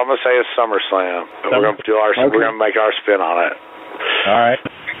 all I'm gonna say is SummerSlam. We're gonna do we're gonna make our spin on it. All right.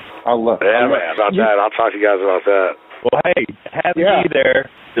 That. I'll talk to you guys about that. Well, hey, have me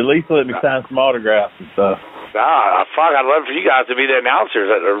there. At least let me sign some autographs and stuff. I'd love for you guys to be the announcers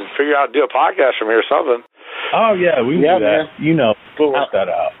or figure out do a podcast from here or something. Oh yeah, we can do that. Man. We'll work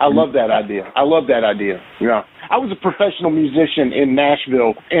that out. I love that idea. Yeah. I was a professional musician in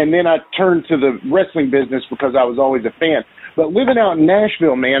Nashville, and then I turned to the wrestling business because I was always a fan. But living out in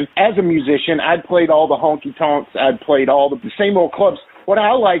Nashville, man, as a musician, I'd played all the honky-tonks. I'd played all the same old clubs. What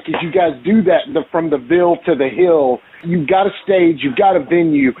I like is you guys do that from the Ville to the Hill. You've got a stage. You've got a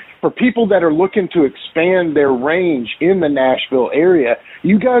venue. For people that are looking to expand their range in the Nashville area,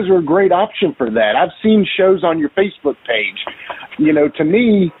 you guys are a great option for that. I've seen shows on your Facebook page. To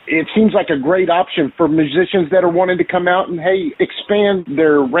me, it seems like a great option for musicians that are wanting to come out and, hey, expand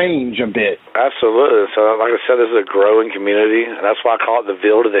their range a bit. Absolutely. So, like I said, this is a growing community, and that's why I call it the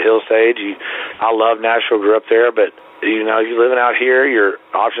Ville to the Hill stage. I love Nashville, grew up there, but you living out here, your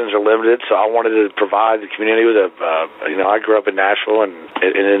options are limited. So I wanted to provide the community with I grew up in Nashville and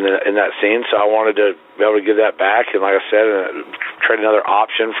in that scene, so I wanted to be able to give that back. And like I said, create another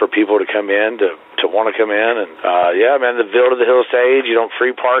option for people to come in to want to come in. And the Ville to the Hill stage.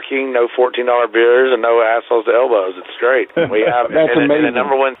 Free parking, no $14 beers, and no assholes to elbows. It's great. We have That's amazing. And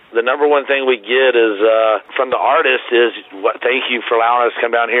the number one thing we get is from the artist is thank you for allowing us to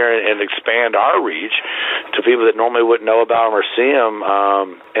come down here and expand our reach to people that normally wouldn't know about them or see them.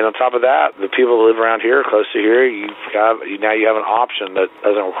 And on top of that, the people that live around here, close to here, now you have an option that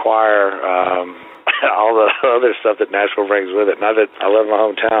doesn't require all the other stuff that Nashville brings with it. Not that I love my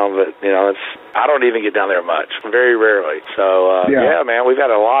hometown, but I don't even get down there much, very rarely. So man, we've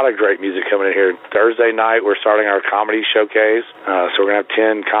got a lot of great music coming in here. Thursday night, we're starting our comedy showcase. So we're gonna have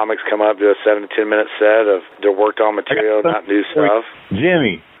 10 comics come up, do a 7 to 10 minute set of their worked on material, not new stuff.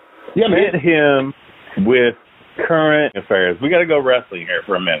 Jimmy, hit him with current affairs. We got to go wrestling here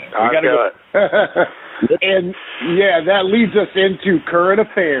for a minute. We got to go. And that leads us into current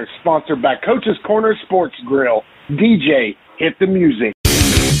affairs, sponsored by Coach's Corner Sports Grill. DJ, hit the music.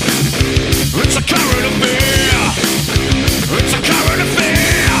 It's a current affair. It's a current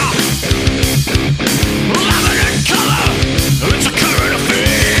affair. Living in color. It's a current affair.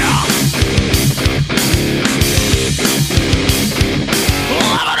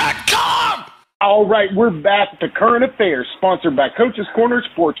 All right, we're back to Current Affairs, sponsored by Coach's Corner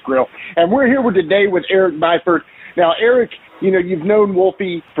Sports Grill, and we're here today with Eric Byford. Now, Eric, you've known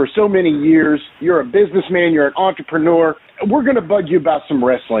Wolfie for so many years. You're a businessman. You're an entrepreneur. We're going to bug you about some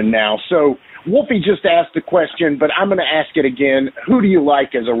wrestling now. So Wolfie just asked the question, but I'm going to ask it again. Who do you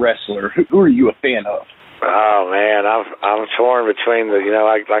like as a wrestler? Who are you a fan of? Oh man, I'm torn between the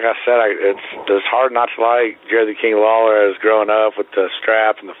like I said, it's hard not to like Jerry the King Lawler as growing up with the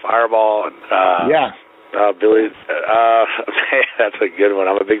strap and the fireball and Billy. Man, that's a good one.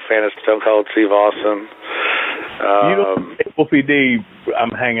 I'm a big fan of Stone Cold Steve Austin. You don't Wolfie D.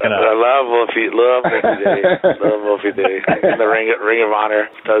 I'm hanging up. I love Wolfie D. Love Wolfie D. In the Ring of Honor,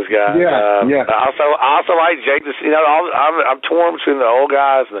 those guys. Yeah. I also like Jake. I'm torn between the old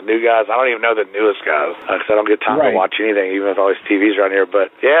guys and the new guys. I don't even know the newest guys because I don't get time to watch anything, even with all these TVs around here.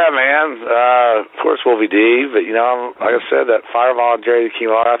 But yeah, man. Of course, Wolfie D. But like I said, that Fireball and Jerry the King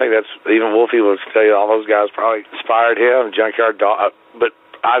Lawler. I think that's even Wolfie would tell you all those guys probably inspired him. Junkyard Dog. But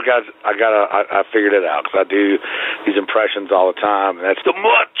I figured it out because I do these impressions all the time, and that's the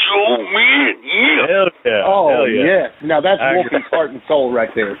Macho Man. Yeah. Hell yeah. Oh, hell yeah. Now that's Wolfie's heart and soul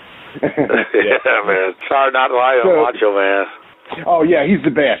right there. Yeah, man. It's hard not to like Macho Man. Oh, yeah, he's the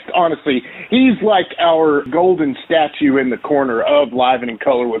best. Honestly, he's like our golden statue in the corner of Live and in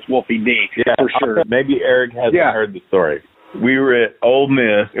Color with Wolfie D, for sure. Maybe Eric hasn't heard the story. We were at Ole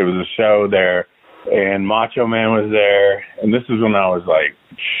Miss. It was a show there, and Macho Man was there. And this is when I was like,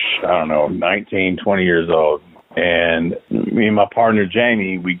 19, 20 years old. And me and my partner,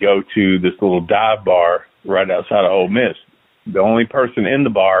 Jamie, we go to this little dive bar right outside of Ole Miss. The only person in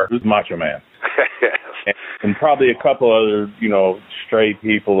the bar was Macho Man. and probably a couple other, straight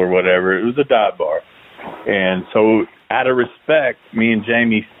people or whatever. It was a dive bar. And so out of respect, me and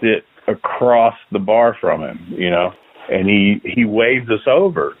Jamie sit across the bar from him, and he waves us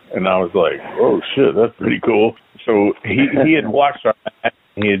over. And I was like, oh, shit, that's pretty cool. So he had watched our match.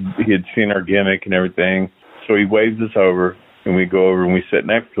 He had seen our gimmick and everything. So he waves us over, and we go over and we sit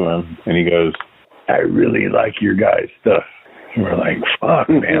next to him. And he goes, I really like your guys' stuff. And we're like, fuck,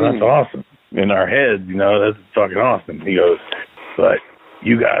 man, that's awesome. In our heads, that's fucking awesome. He goes, but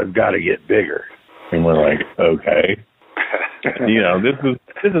you guys got to get bigger. And we're like, okay.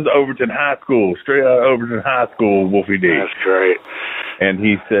 This is Overton High School, straight out of Overton High School, Wolfie D. That's great. And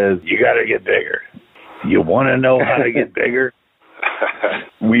he says, you got to get bigger. You want to know how to get bigger?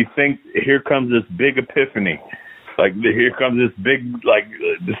 We think here comes this big epiphany. Like, here comes this big,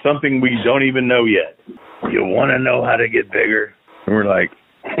 something we don't even know yet. You want to know how to get bigger? And we're like,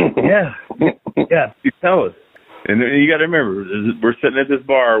 yeah, you tell us. And then you got to remember, we're sitting at this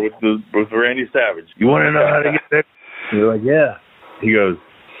bar with Randy Savage. You want to know how to get bigger? And we're like, yeah. He goes,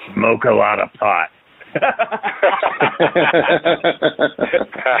 smoke a lot of pot.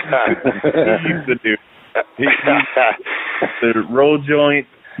 He used to do. He to roll joints,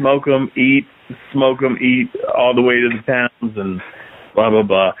 smoke them, eat, all the way to the towns and blah, blah,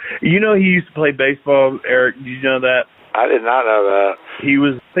 blah. He used to play baseball, Eric. Did you know that? I did not know that. He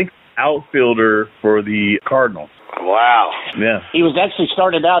was, I think, outfielder for the Cardinals. Wow. Yeah. He was actually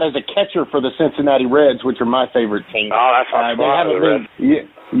started out as a catcher for the Cincinnati Reds, which are my favorite team. Oh, that's fun.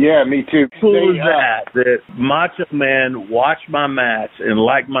 Yeah, me too. Cool is that Macho Man watched my match and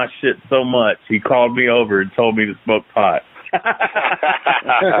liked my shit so much, he called me over and told me to smoke pot. Yeah,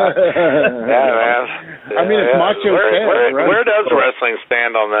 man. I mean, it's Macho Man, right? Where does wrestling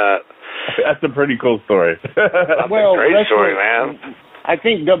stand on that? That's a pretty cool story. That's a great story, man. I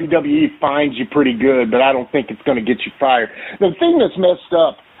think WWE finds you pretty good, but I don't think it's going to get you fired. The thing that's messed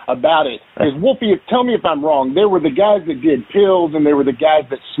up about it is, Wolfie, tell me if I'm wrong, there were the guys that did pills and there were the guys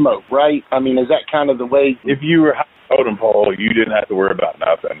that smoked, right? I mean, is that kind of the way? If you were totem pole, you didn't have to worry about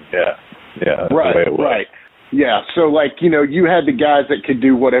nothing. Yeah. That's right, the way it was. Right. Yeah, so you had the guys that could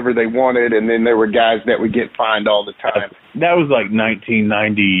do whatever they wanted, and then there were guys that would get fined all the time. That was like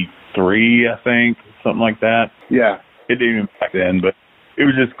 1993, I think, something like that. Yeah. It didn't even back then, but it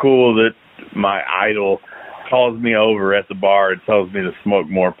was just cool that my idol calls me over at the bar and tells me to smoke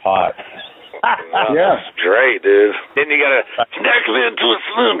more pot. Yeah. That's great, dude. Then you got to connect me into a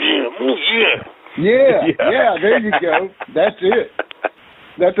Slim Jim. Yeah, there you go. That's it.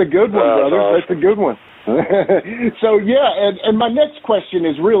 That's a good one, brother. Awesome. That's a good one. So, and my next question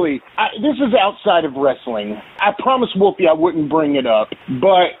is really, this is outside of wrestling. I promised Wolfie I wouldn't bring it up,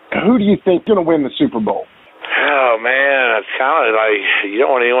 but who do you think is going to win the Super Bowl? Oh, man, it's kind of like you don't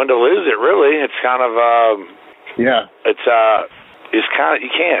want anyone to lose it, really. It's kind of, it's kind of,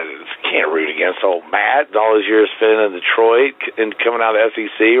 you can't. can't root against old Matt. All his years spent in Detroit and coming out of the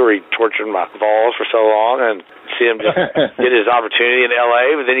SEC where he tortured my balls for so long, and see him just get his opportunity in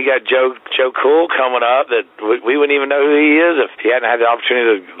L.A. But then you got Joe Cool coming up that we wouldn't even know who he is if he hadn't had the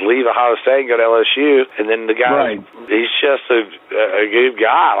opportunity to leave Ohio State and go to LSU. And then the guy, he's just a good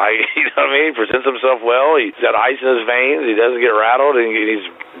guy. Like, you know what I mean? He presents himself well. He's got ice in his veins. He doesn't get rattled, and he's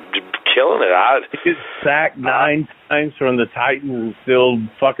killing it. He gets sacked 9 times from the Titans and still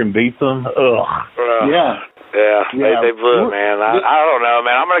fucking beats them. Ugh. Yeah. They blew it, man. I don't know,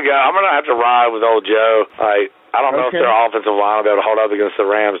 man. I'm gonna have to ride with old Joe. I don't know if their offensive line will be able to hold up against the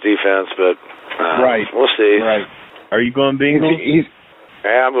Rams defense, but we'll see. Right. Are you going Bengals?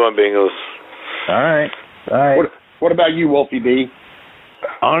 Yeah, I'm going Bengals. All right. What about you, Wolfie D?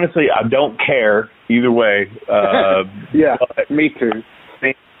 Honestly, I don't care either way. Yeah, me too. I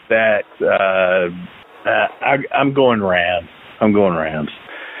think that I'm going Rams.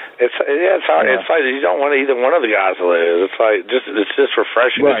 It's hard. It's like you don't want either one of the guys to lose. It's like it's just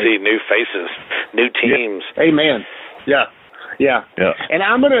refreshing to see new faces, new teams. Yeah. Amen. Yeah. And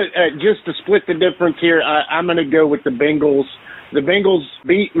I'm gonna just to split the difference here. I'm gonna go with the Bengals. The Bengals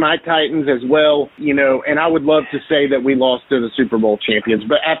beat my Titans as well, you know, and I would love to say that we lost to the Super Bowl champions,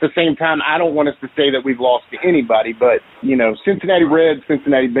 but at the same time, I don't want us to say that we've lost to anybody. But you know, Cincinnati Reds,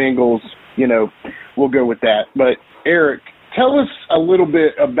 Cincinnati Bengals, you know, we'll go with that. But Eric, tell us a little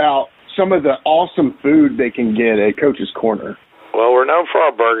bit about some of the awesome food they can get at Coach's Corner. Well, we're known for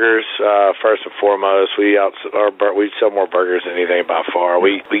our burgers, first and foremost. We sell more burgers than anything by far.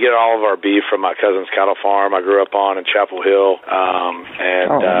 We get all of our beef from my cousin's cattle farm I grew up on in Chapel Hill,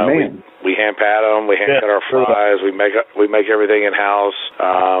 we hand pat them, we hand cut our fries, we make everything in house.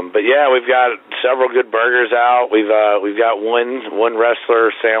 But yeah, we've got several good burgers out. We've got one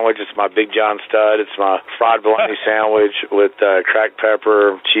wrestler sandwich. It's my Big John Stud. It's my fried bologna sandwich with cracked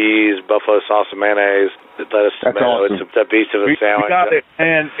pepper, cheese, buffalo sauce, and mayonnaise. Lettuce, That's awesome. It's a beast of a sandwich. We got it,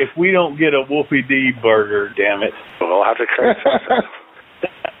 and if we don't get a Wolfie D burger, damn it. We'll have to correct something.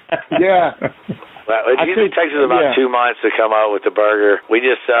 Yeah. Well, it usually takes us about 2 months to come out with the burger. We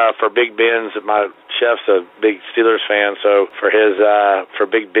just, for Big Ben's, my chef's a big Steelers fan, so for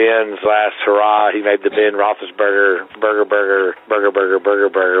Big Ben's last hurrah, he made the Ben Roethlisberger burger.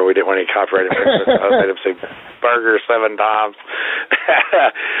 We didn't want any copyright infringement, so I made him say burger 7 times.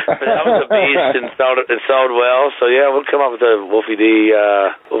 But that was a beast and sold well. So yeah, we'll come up with a Wolfie D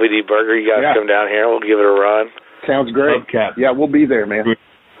burger. You guys come down here, we'll give it a run. Sounds great. Hubcap. Yeah, we'll be there, man.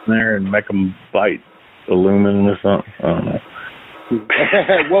 There and make them bite aluminum or something. I don't know.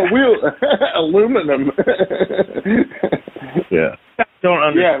 Well, we'll aluminum. Yeah. Don't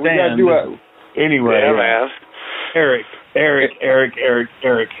understand. Yeah, we gotta do anyway. Yeah, man.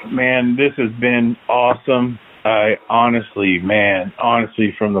 Eric, man, this has been awesome. I honestly,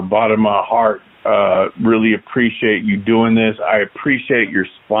 from the bottom of my heart, really appreciate you doing this. I appreciate your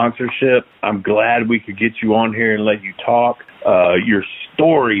sponsorship. I'm glad we could get you on here and let you talk. Your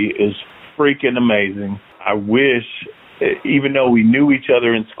story is freaking amazing. I wish, even though we knew each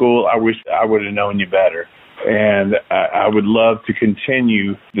other in school, I wish I would have known you better. And I would love to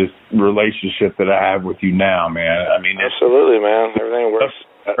continue this relationship that I have with you now, man. I mean, absolutely, man. Everything works.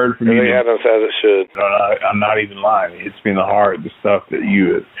 Everything happens as it should. I'm not even lying. It hits me in the heart, the stuff that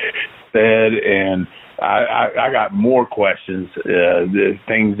you have said, and I got more questions, the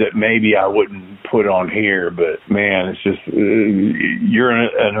things that maybe I wouldn't put on here, but man, it's just, you're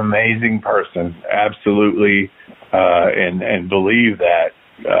an amazing person. Absolutely. And believe that,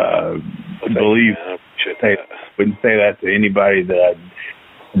 wouldn't say that to anybody that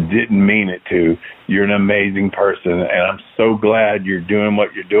I didn't mean it to. You're an amazing person, and I'm so glad you're doing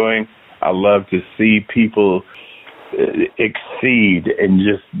what you're doing. I love to see people exceed, and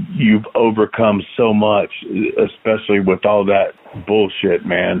just you've overcome so much, especially with all that bullshit,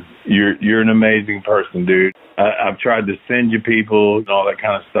 man. You're an amazing person, dude. I've tried to send you people and all that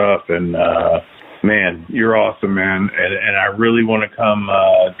kind of stuff, and man, you're awesome, man. And I really want to come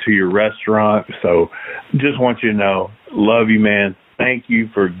to your restaurant, so just want you to know, love you, man. Thank you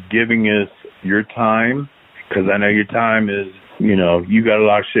for giving us your time, because I know your time is, you got a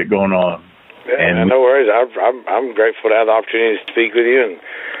lot of shit going on. Yeah, and no worries. I'm grateful to have the opportunity to speak with you, and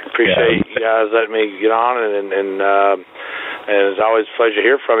appreciate you guys letting me get on. And it's always a pleasure to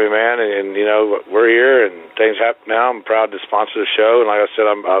hear from you, man. And we're here, and things happen now. I'm proud to sponsor the show, and like I said,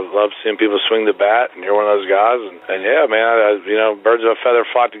 I love seeing people swing the bat, and you're one of those guys. And yeah, man, birds of a feather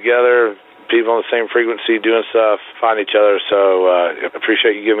flock together. People on the same frequency doing stuff, find each other. So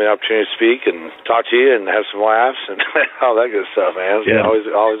appreciate you giving me the opportunity to speak and talk to you and have some laughs and all that good stuff, man.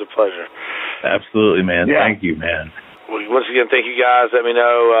 It's always a pleasure. Absolutely, man. Yeah. Thank you, man. once again, thank you guys. Let me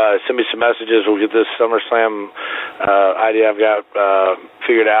know. Send me some messages. We'll get this SummerSlam idea I've got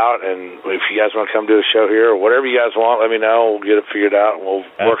figured out. And if you guys want to come do a show here or whatever you guys want, let me know. We'll get it figured out, and we'll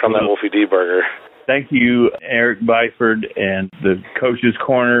work on that Wolfie D burger. Thank you, Eric Byford and the Coach's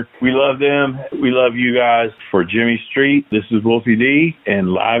Corner. We love them. We love you guys. For Jimmy Street, this is Wolfie D,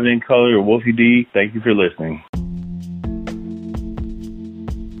 and Live in Color with Wolfie D. Thank you for listening.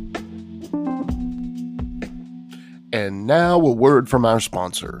 And now a word from our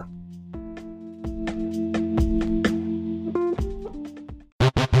sponsor.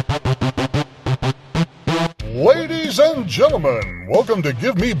 Ladies and gentlemen, welcome to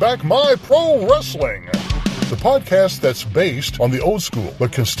Give Me Back My Pro Wrestling, the podcast that's based on the old school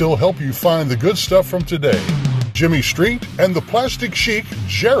but can still help you find the good stuff from today. Jimmy Street and the Plastic Sheik,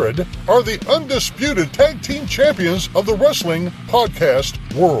 Jared, are the undisputed tag team champions of the wrestling podcast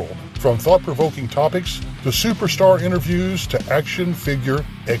world. From thought-provoking topics to superstar interviews to action figure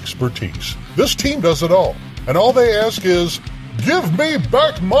expertise. This team does it all, and all they ask is, give me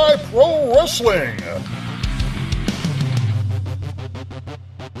back my pro wrestling!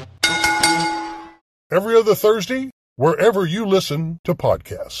 Every other Thursday, wherever you listen to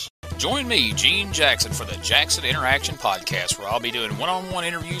podcasts. Join me, Gene Jackson, for the Jackson Interaction Podcast, where I'll be doing one-on-one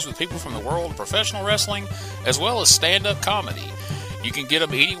interviews with people from the world of professional wrestling, as well as stand-up comedy. You can get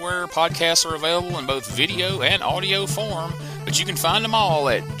them anywhere podcasts are available in both video and audio form, but you can find them all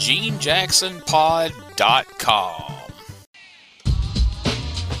at GeneJacksonPod.com.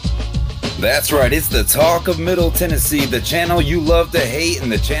 That's right, it's the talk of Middle Tennessee, the channel you love to hate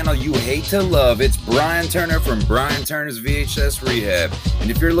and the channel you hate to love. It's Brian Turner from Brian Turner's VHS Rehab. And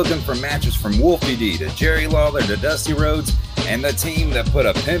if you're looking for matches from Wolfie D to Jerry Lawler to Dusty Rhodes and the team that put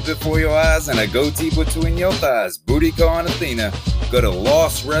a pimp before your eyes and a goatee between your thighs, Booty Call and Athena, go to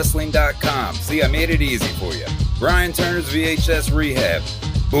LostWrestling.com. See, I made it easy for you. Brian Turner's VHS Rehab.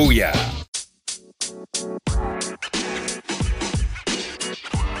 Booyah.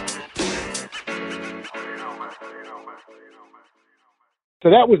 So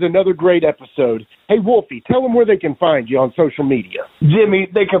that was another great episode. Hey, Wolfie, tell them where they can find you on social media. Jimmy,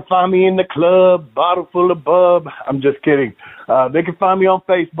 they can find me in the club, bottle full of bub. I'm just kidding. They can find me on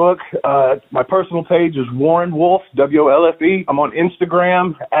Facebook. My personal page is Warren Wolf, WOLFE. I'm on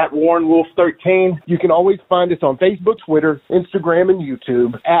Instagram at WarrenWolf13. You can always find us on Facebook, Twitter, Instagram, and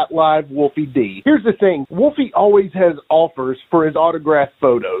YouTube at Live Wolfie D. Here's the thing. Wolfie always has offers for his autographed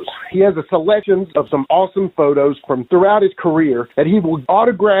photos. He has a selection of some awesome photos from throughout his career that he will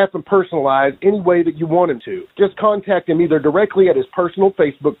autograph and personalize any way that you want him to. Just contact him either directly at his personal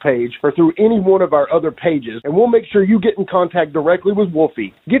Facebook page or through any one of our other pages, and we'll make sure you get in contact directly with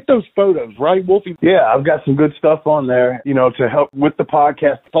Wolfie. Get those photos, right, Wolfie? Yeah, I've got some good stuff on there, to help with the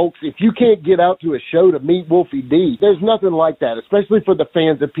podcast. Folks, if you can't get out to a show to meet Wolfie D, there's nothing like that, especially for the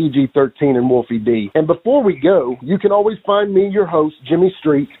fans of PG-13 and Wolfie D. And before we go, you can always find me, your host, Jimmy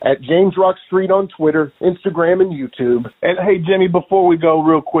Street, at James Rock Street on Twitter, Instagram, and YouTube. And hey, Jimmy, before we go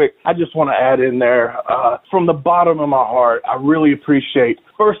real quick, I just want to add in there, from the bottom of my heart, I really appreciate,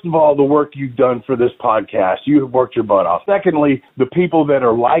 first of all, the work you've done for this podcast. You have worked your butt off. Secondly, the people that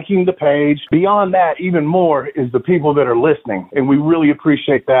are liking the page. Beyond that, even more, is the people that are listening, and we really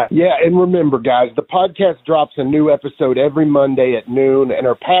appreciate that. Yeah, and remember, guys, the podcast drops a new episode every Monday at noon, and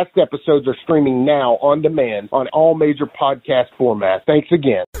our past episodes are streaming now on demand on all major podcast formats. Thanks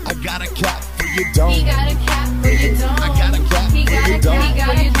again. I got a cap for your dome. He got a cap for your dome. I got a cap for your dome. He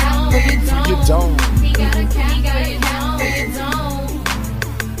got a cap for your dome. He got a He cap got a cap for your dome.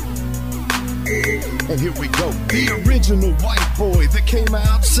 And here we go. The original white boy that came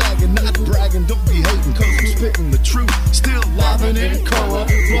out sagging, not bragging, don't be hating, cause I'm spitting the truth. Still livin' in color,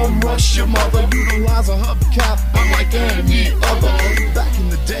 from rush your mother, utilize a hubcap, unlike any other. Back in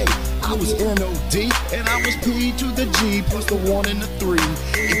the day, I was N-O-D, and I was P to the G, plus the 1 and the 3.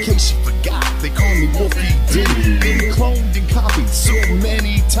 In case you forgot, they call me Wolfie D. Been cloned and copied so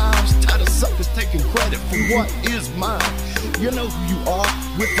many times, tired of suckers taking credit for what is mine. You know who you are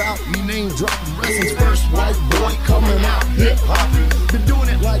without me name dropping. Wrestling's first white boy coming out hip hop. Been doing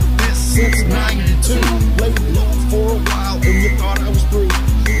it like this since 92. Laid low for a while and you thought I was through.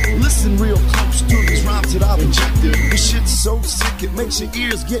 Listen real close to these rhymes that I've injected. This shit's so sick it makes your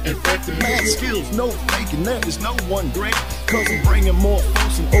ears get infected. Mad skills, no faking, there is no one great. Cause I'm bringing more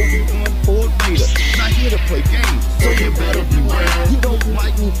folks than Obi-Wan or Vader. Not here to play games, so you better beware. You don't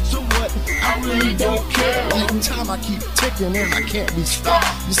like me, so what? I really don't care. Like time I keep ticking and I can't be stopped.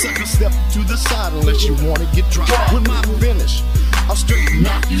 You sucker step to the side unless you wanna get dropped. With my finish, I'll straight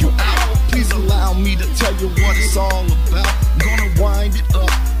knock you out. Please allow me to tell you what it's all about. I'm gonna wind it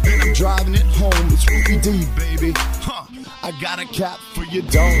up, then I'm driving it home. It's Wolfie D, baby. Huh. I got a cap for your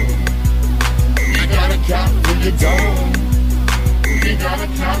dome. I got a cap for your dome. We got a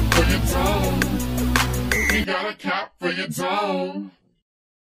cap for your dome. We got a cap for your dome.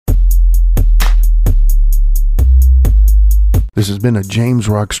 This has been a James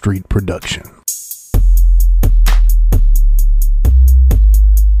Rock Street production.